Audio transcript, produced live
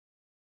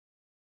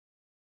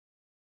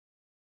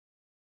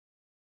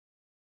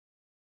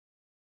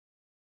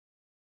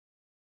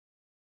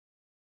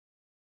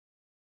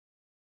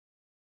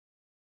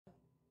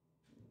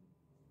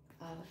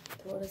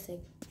थोडंसं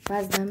एक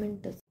 5-10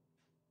 मिनटं.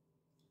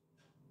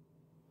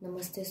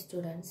 Namaste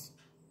students.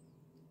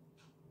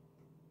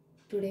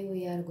 Today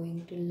we are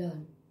going to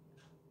learn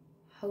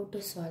how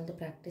to solve the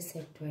practice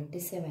set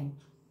 27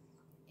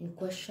 in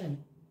question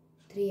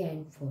 3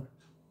 and 4.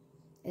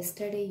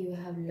 Yesterday you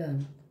have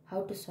learned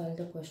how to solve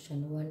the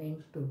question 1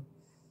 and 2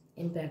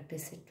 in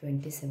practice set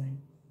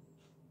 27.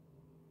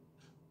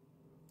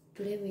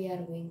 Today we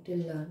are going to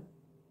learn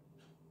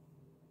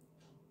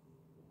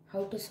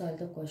how to solve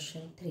the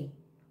question 3,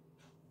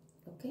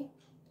 okay,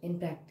 in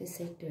practice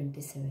set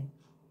 27.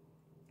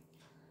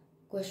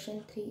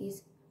 Question 3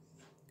 is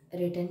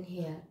written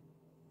here.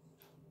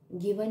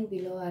 Given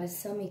below are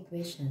some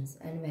equations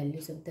and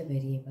values of the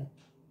variable.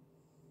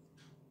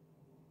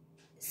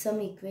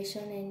 Some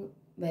equation and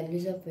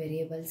values of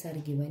variables are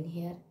given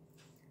here.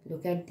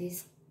 Look at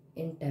this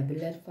in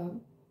tabular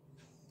form.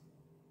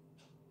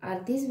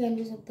 Are these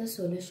values of the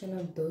solution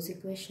of those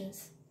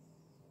equations?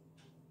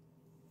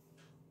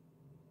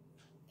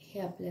 हे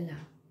आपल्याला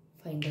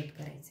find out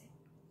करायचे.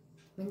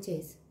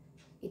 म्हणजेच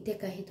इथे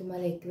काही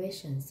तुम्हाला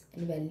equations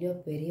आणि value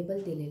of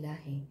variable दिलेला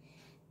आहे.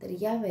 तर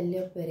या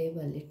value of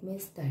variable it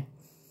means that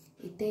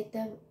इथे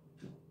त्या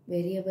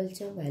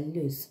व्हेरिएबलच्या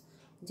व्हॅल्यूज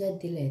ज्या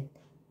दिलेत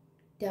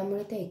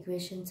त्यामुळे त्या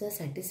इक्वेशनचं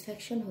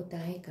सॅटिस्फॅक्शन होत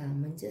आहे का,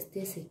 म्हणजेच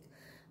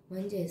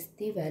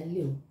ती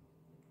व्हॅल्यू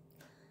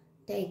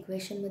त्या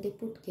इक्वेशनमध्ये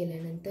पुट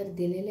केल्यानंतर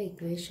दिलेलं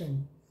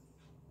इक्वेशन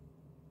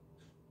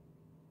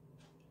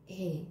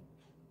हे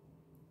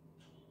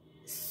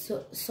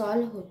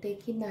सॉल्व होते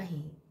की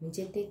नाही,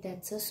 म्हणजे ते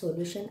त्याचं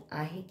सोल्युशन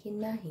आहे की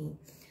नाही,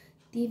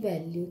 ती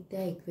व्हॅल्यू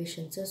त्या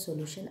इक्वेशनचं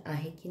सोल्युशन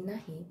आहे की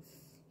नाही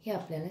हे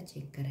आपल्याला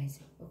चेक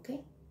करायचं. Okay,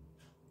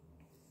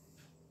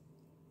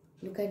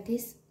 look at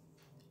this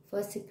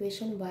first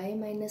equation. y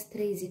minus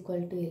 3 is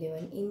equal to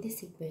 11. In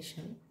this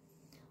equation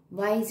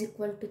y is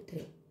equal to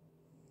 3.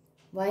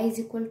 y is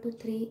equal to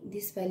 3,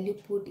 this value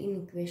put in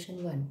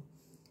equation 1.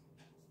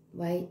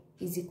 y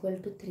is equal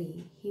to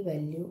 3 he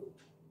value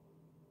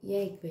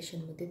या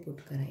इक्वेशनमध्ये put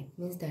करा. It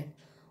means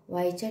that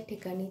वायच्या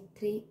ठिकाणी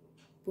 3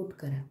 put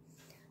करा.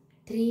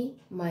 3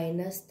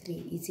 minus 3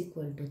 is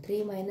equal to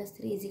 3 minus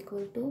 3 is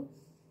equal to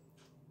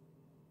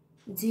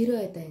 0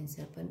 येतं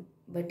answer, पण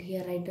but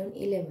here right down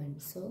 11.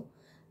 So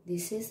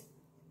this is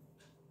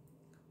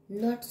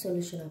not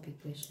solution of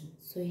equation.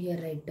 So here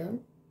right down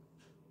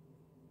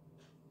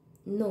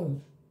no.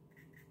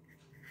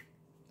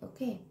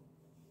 Okay,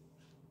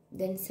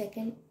 then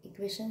second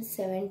equation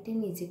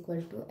 17 is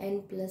equal to n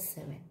plus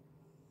 7.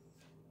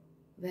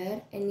 where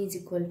n is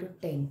equal to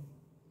 10.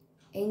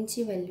 n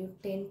ची value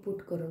 10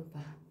 put करून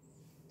पहा.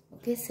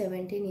 Okay,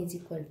 17 is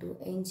equal to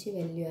n ची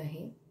value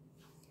आहे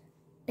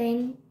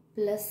 10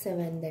 plus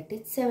 7 that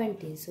is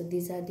 70. So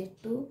these are the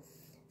two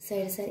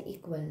sides are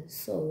equal.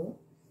 So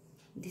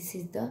this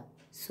is the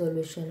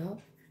solution of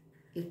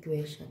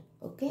equation.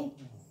 Okay,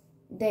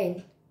 then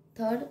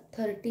third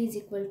 30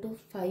 is equal to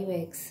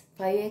 5x.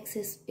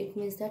 5x is it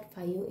means that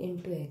 5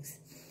 into x.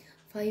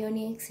 5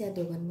 आणि x या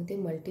दोघांमध्ये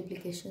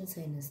multiplication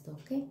sign असतं.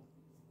 Okay,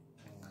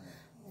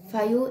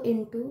 5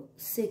 into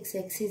 6,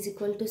 x is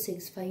equal to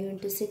 6. 5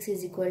 into 6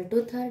 is equal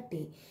to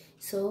 30.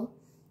 So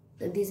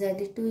these are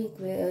the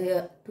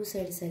two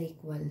sides are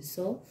equal.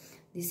 So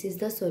this is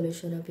the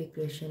solution of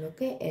equation.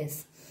 Okay,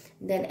 S.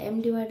 Then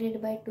m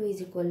divided by 2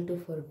 is equal to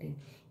 14.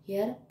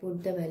 Here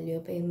put the value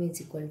of m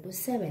is equal to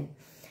 7.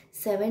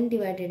 7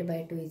 divided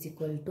by 2 is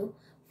equal to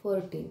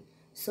 14.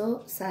 So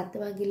 7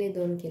 भागिले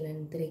 2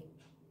 केल्यानंतर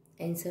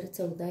answer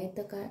 14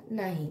 येतं का,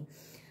 नाही.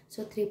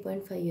 So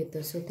 3.5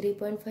 येतं. So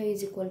 3.5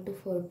 is equal to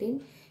 14.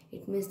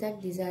 It means that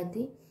these are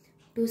the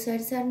two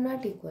sides are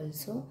not equal.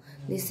 So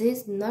this is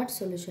not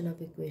solution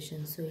of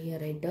equation. So here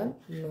write down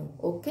no.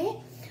 Okay,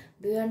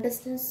 do you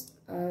understand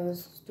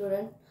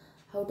student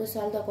how to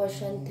solve the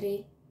question 3?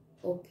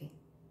 Okay,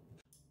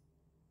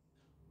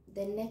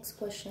 then next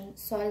question,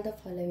 solve the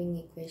following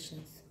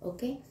equations.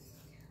 Okay,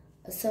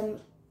 some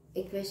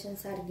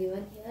equations are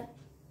given here.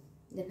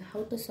 Then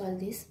how to solve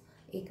this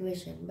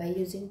equation by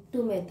using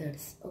 2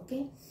 methods. Okay,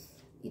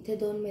 इथे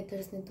 2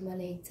 मेथड्सने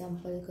तुम्हाला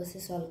example कसे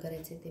solve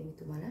करायचे ते मी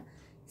तुम्हाला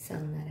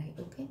सांगणार आहे.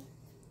 Okay,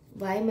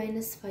 y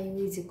minus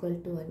 5 is equal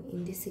to 1.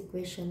 in this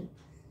equation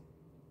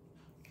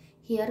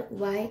here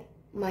y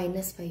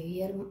minus 5,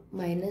 here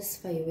minus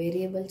 5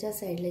 व्हेरिएबलच्या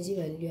साईडला जी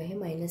व्हॅल्यू आहे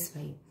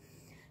 -5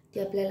 ती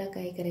आपल्याला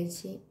काय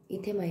करायची.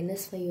 इथे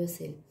 -5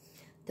 असेल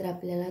तर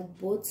आपल्याला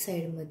बोथ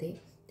साईडमध्ये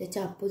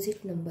त्याच्या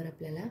अपोजिट नंबर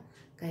आपल्याला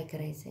काय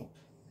करायचं आहे,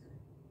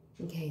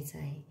 घ्यायचा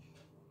आहे.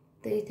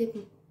 तर इथे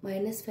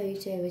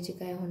 -5च्या ऐवजी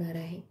काय होणार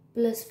आहे,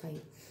 +5.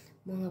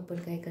 मग आपण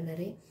काय करणार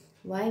आहे,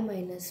 y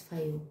minus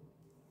 5.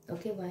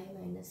 Okay, y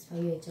minus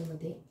 5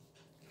 याच्यामध्ये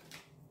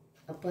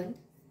आपण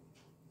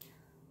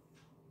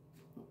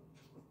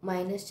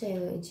मायनसच्या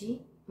ऐवजी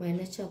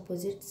मायनसच्या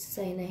अपोजिट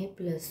साईन आहे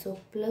प्लस. सो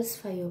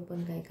 +5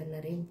 आपण काय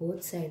करणार आहे, बोथ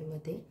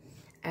साईडमध्ये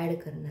ॲड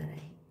करणार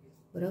आहे.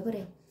 बरोबर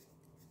आहे,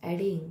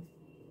 adding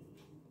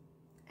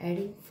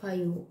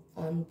 5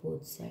 on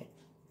both side.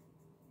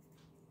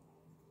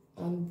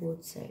 on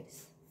both sides.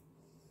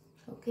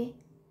 Okay,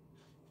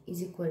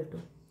 is equal to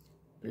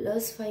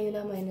 +5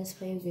 La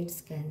 -5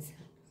 gets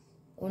cancel.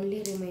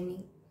 Only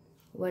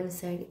remaining one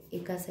side,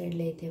 एका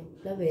साईडला इथे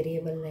आपला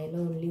व्हेरिएबल राहिलं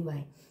only y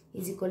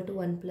is equal to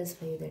 1 +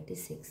 5 that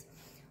is 6.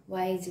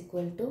 y is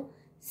equal to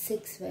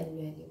 6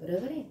 value आली.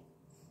 बरोबर आहे.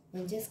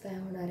 म्हणजेच काय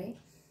होणार आहे,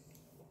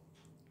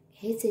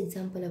 हेच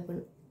एक्झाम्पल आपण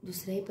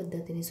दुसऱ्याही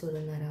पद्धतीने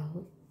सोडवणार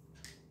आहोत.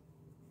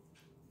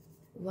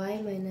 y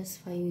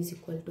 - 5 इज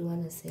इक्वल टू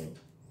 1 असेल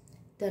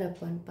तर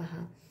आपण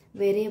पहा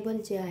व्हेरिएबल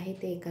जे आहे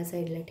ते एका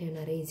साईडला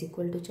ठेवणार आहे. इज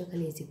इक्वल टूच्या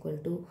खाली इज इक्वल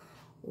टू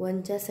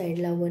 1च्या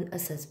साईडला 1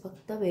 असंच.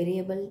 फक्त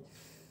व्हेरिएबल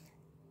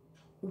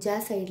ज्या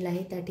साईडला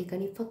आहे त्या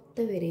ठिकाणी फक्त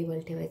व्हेरिएबल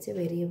ठेवायचे.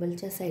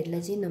 व्हेरिएबलच्या साईडला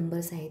जे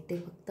नंबर्स आहेत ते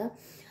फक्त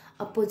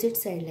अपोजिट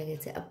साईडला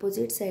घ्यायचे.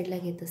 अपोजिट साईडला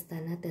घेत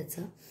असताना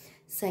त्याचं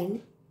साईन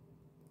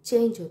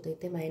चेंज होतं.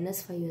 इथे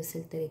 -5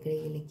 असेल तर इकडे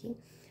गेले की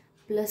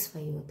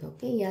 +5 होतं.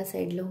 ओके, या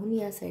साईडला होऊन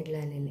या साईडला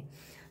आलेले.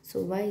 सो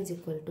y is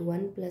equal to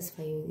 1 +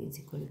 5 is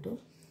equal to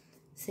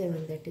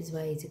 7. That is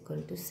y is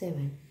equal to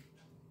 7.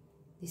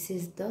 This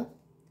is the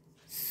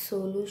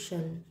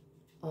solution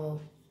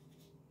of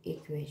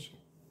equation.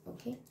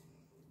 Okay,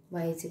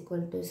 y is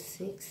equal to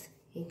 6.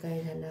 हे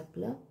काय झालं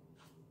आपलं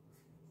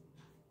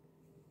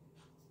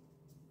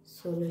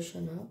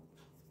solution of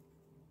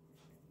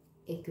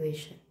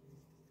equation.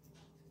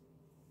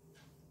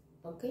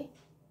 Okay,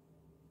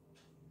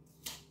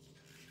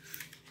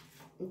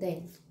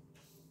 then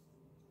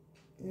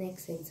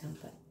next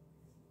example.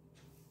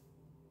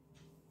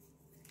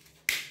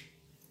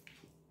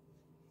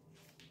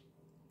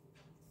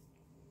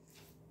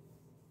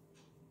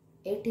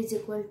 Eight is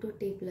equal to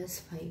t plus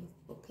 5.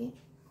 Okay,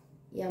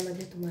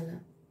 यामध्ये तुम्हाला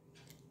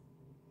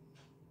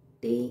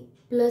t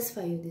 +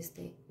 5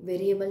 दिसते.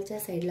 व्हेरिएबलच्या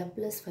साईडला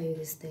 +5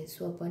 दिसते.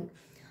 सो आपण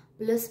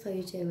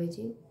 +5च्या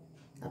ऐवजी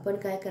आपण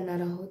काय करणार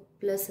आहोत,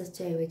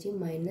 प्लसच्या ऐवजी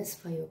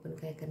 -5 आपण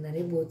काय करणार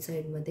आहे बोथ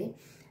साईडमध्ये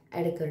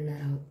ॲड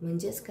करणार आहोत.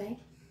 म्हणजेच काय,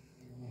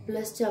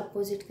 प्लसच्या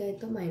अपोजिट काय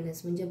येतं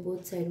मायनस, म्हणजे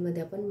बोथ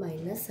साईडमध्ये आपण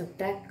मायनस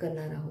सबट्रॅक्ट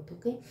करणार आहोत.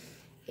 Okay,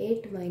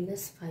 8 -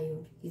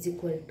 5 is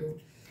equal to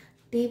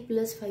t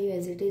 + 5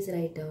 as it is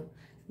right down,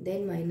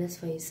 then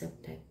 -5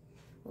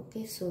 subtract.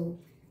 Okay, so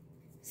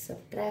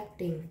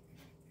subtracting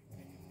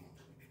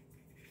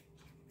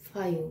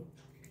 5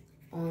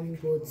 on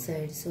both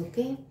sides.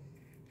 Okay,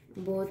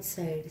 both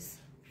sides.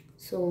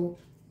 So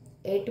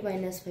 8 -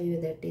 5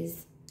 that is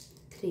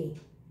 3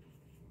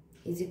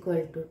 is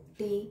equal to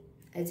t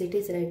as it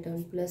is write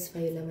down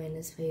 +5 La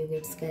 -5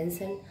 gets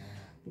cancelled.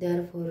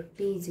 Therefore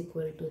t is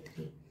equal to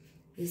 3.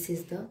 This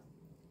is the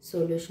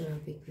solution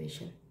of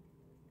equation.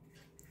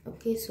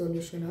 Okay,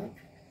 solution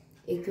of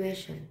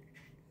equation.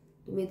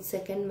 तुम्ही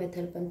second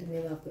method पण तुम्ही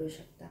वापरू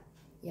शकता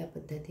या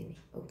पद्धतीने.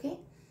 Okay,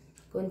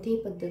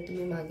 कोणतीही पद्धत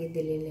तुम्ही मागे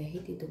दिलेली आहे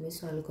ती तुम्ही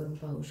सॉल्व करून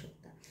पाहू शकता.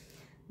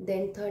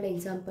 Then third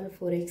example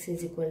 4x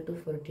is equal to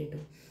 42.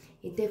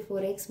 इथे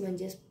 4x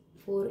म्हणजे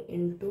 4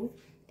 ×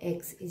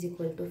 x इज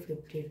इक्वल टू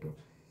 52.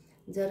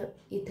 जर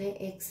इथे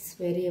x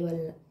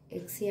व्हेरिएबल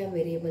x या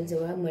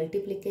व्हेरिएबलजवळ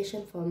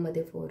मल्टिप्लिकेशन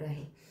फॉर्ममध्ये 4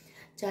 आहे,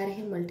 4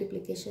 हे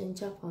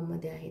मल्टिप्लिकेशनच्या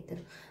फॉर्ममध्ये आहे, तर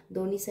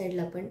दोन्ही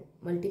साईडला आपण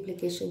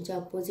मल्टिप्लिकेशनच्या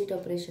अपोजिट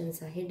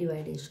ऑपरेशन्स आहे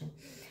डिवायडेशन.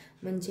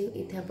 म्हणजे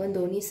इथे आपण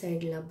दोन्ही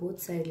साईडला बोथ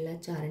साईडला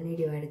 4ने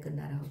डिवाइड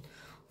करणार आहोत.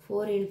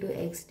 4 ×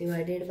 x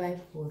divided by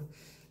 4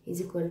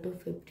 is equal to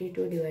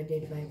 52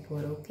 divided by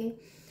 4. Okay,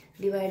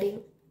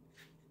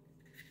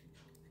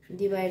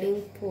 dividing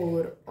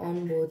 4 on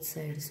both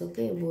sides.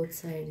 Okay, both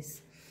sides.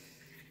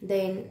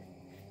 Then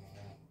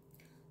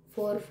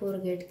 4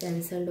 get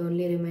cancelled,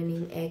 only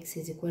remaining x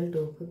is equal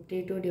to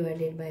 52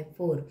 divided by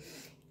 4.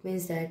 It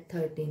means that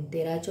 13.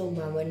 13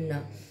 ×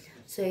 52.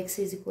 So x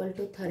is equal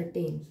to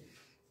 13.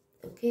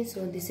 Okay,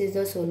 so this is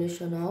the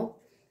solution of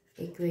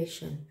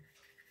equation.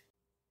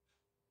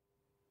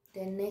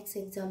 Then next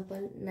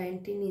example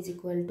 19 is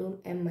equal to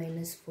m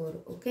 - 4.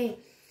 Okay,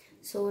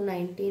 so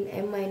 19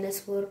 m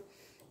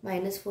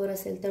 - 4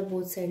 असेल तर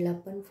both साईडला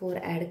आपण 4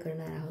 add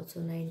करणार आहोत. सो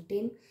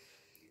 19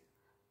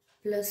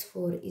 +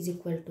 4 is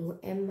equal to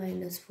m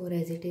 - 4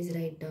 as it is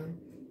right down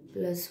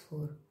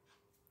 +4.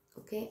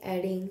 Okay,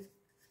 adding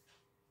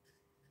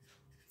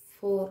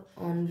 4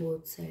 on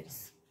both sides.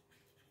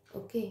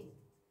 Okay,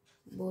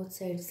 both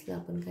साईड्सला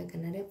आपण काय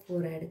करणार आहे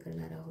 4 ॲड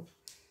करणार आहोत.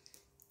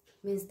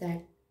 Means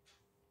that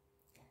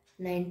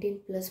 19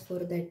 +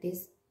 4 that is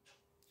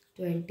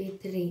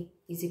 23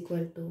 is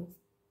equal to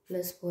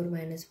 +4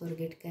 - 4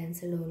 get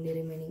cancelled, only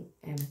remaining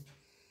m.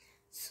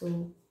 So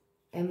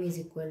m is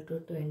equal to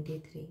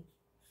 23.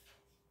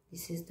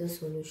 This is the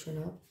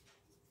solution of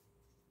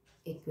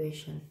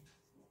equation.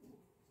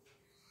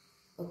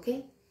 Okay,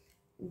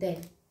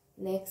 then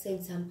next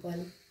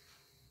example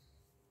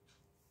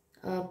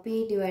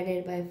p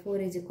divided by 4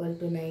 is equal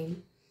to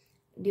 9.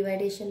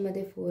 Deviation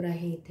मध्ये 4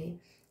 आहे इथे,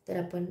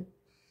 तर आपण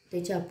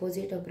त्याचे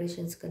opposite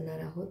operations करणार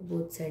आहोत.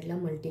 Both साईडला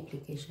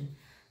multiplication.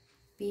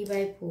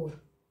 p/4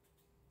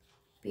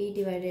 p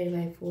divided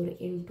by 4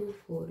 ×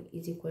 4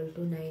 is equal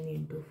to 9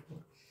 × 4.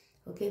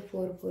 Okay,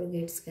 4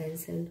 gets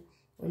cancelled,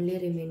 only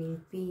remaining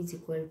p is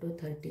equal to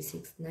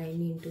 36.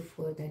 9 ×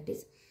 4 that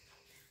is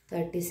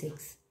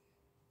 36.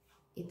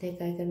 इथे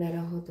काय करणार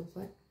आहोत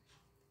आपण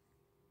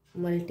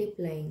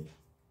multiplying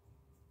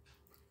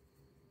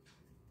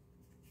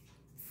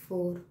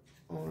 4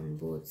 on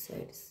both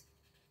sides.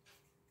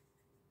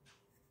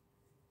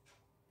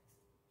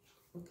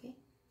 Okay,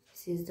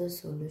 this is the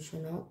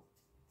solution of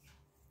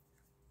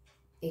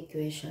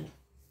equation.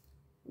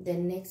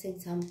 Then next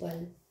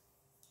example,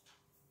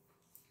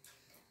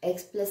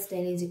 x plus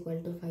 10 is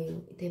equal to 5.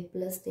 इथे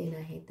plus 10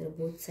 आहे तर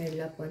both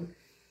साईडला आपण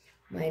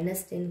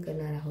 -10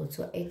 करणार आहोत.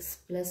 सो x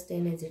plus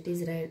 10 as it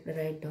is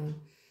write down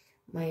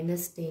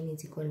 -10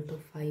 is equal to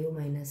 5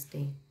 minus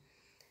 10.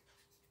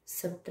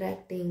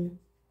 Subtracting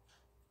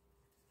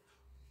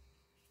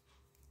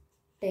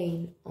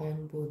 10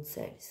 on both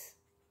sides.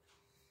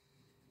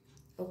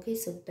 Okay,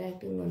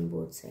 subtracting on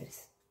both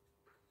sides.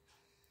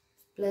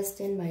 Plus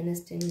 10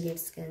 minus 10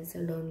 gets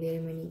cancelled, only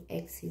remaining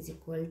x is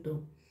equal to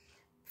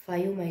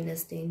 5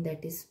 minus 10,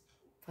 that is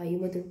 5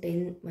 मधून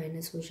 10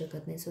 minus होऊ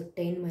शकत नाही. So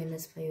 10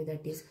 minus 5,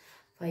 that is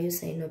 5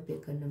 sign of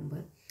bigger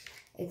number.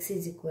 X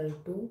is equal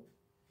to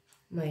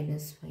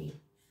 -5.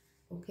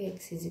 Okay,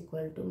 x is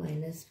equal to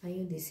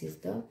 -5. This is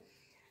the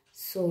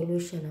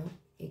solution of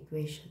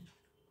equation.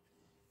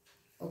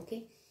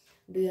 Okay,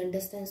 do you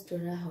understand,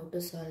 student, how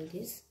to solve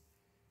this?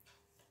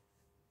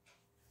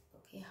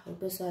 Okay, how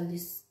to solve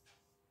these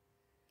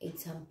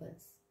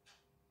examples?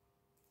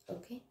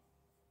 Okay,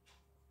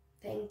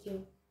 thank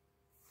you.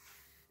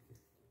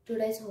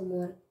 Today's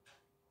homework,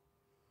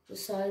 to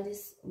solve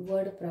this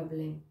word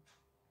problem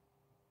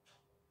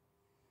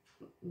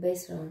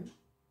based on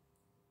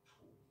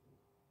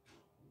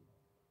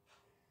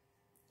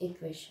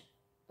equation.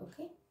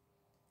 Okay,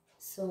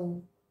 so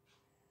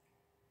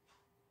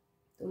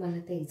तुम्हाला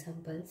ते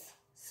examples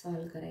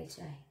solve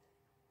करायचे आहे.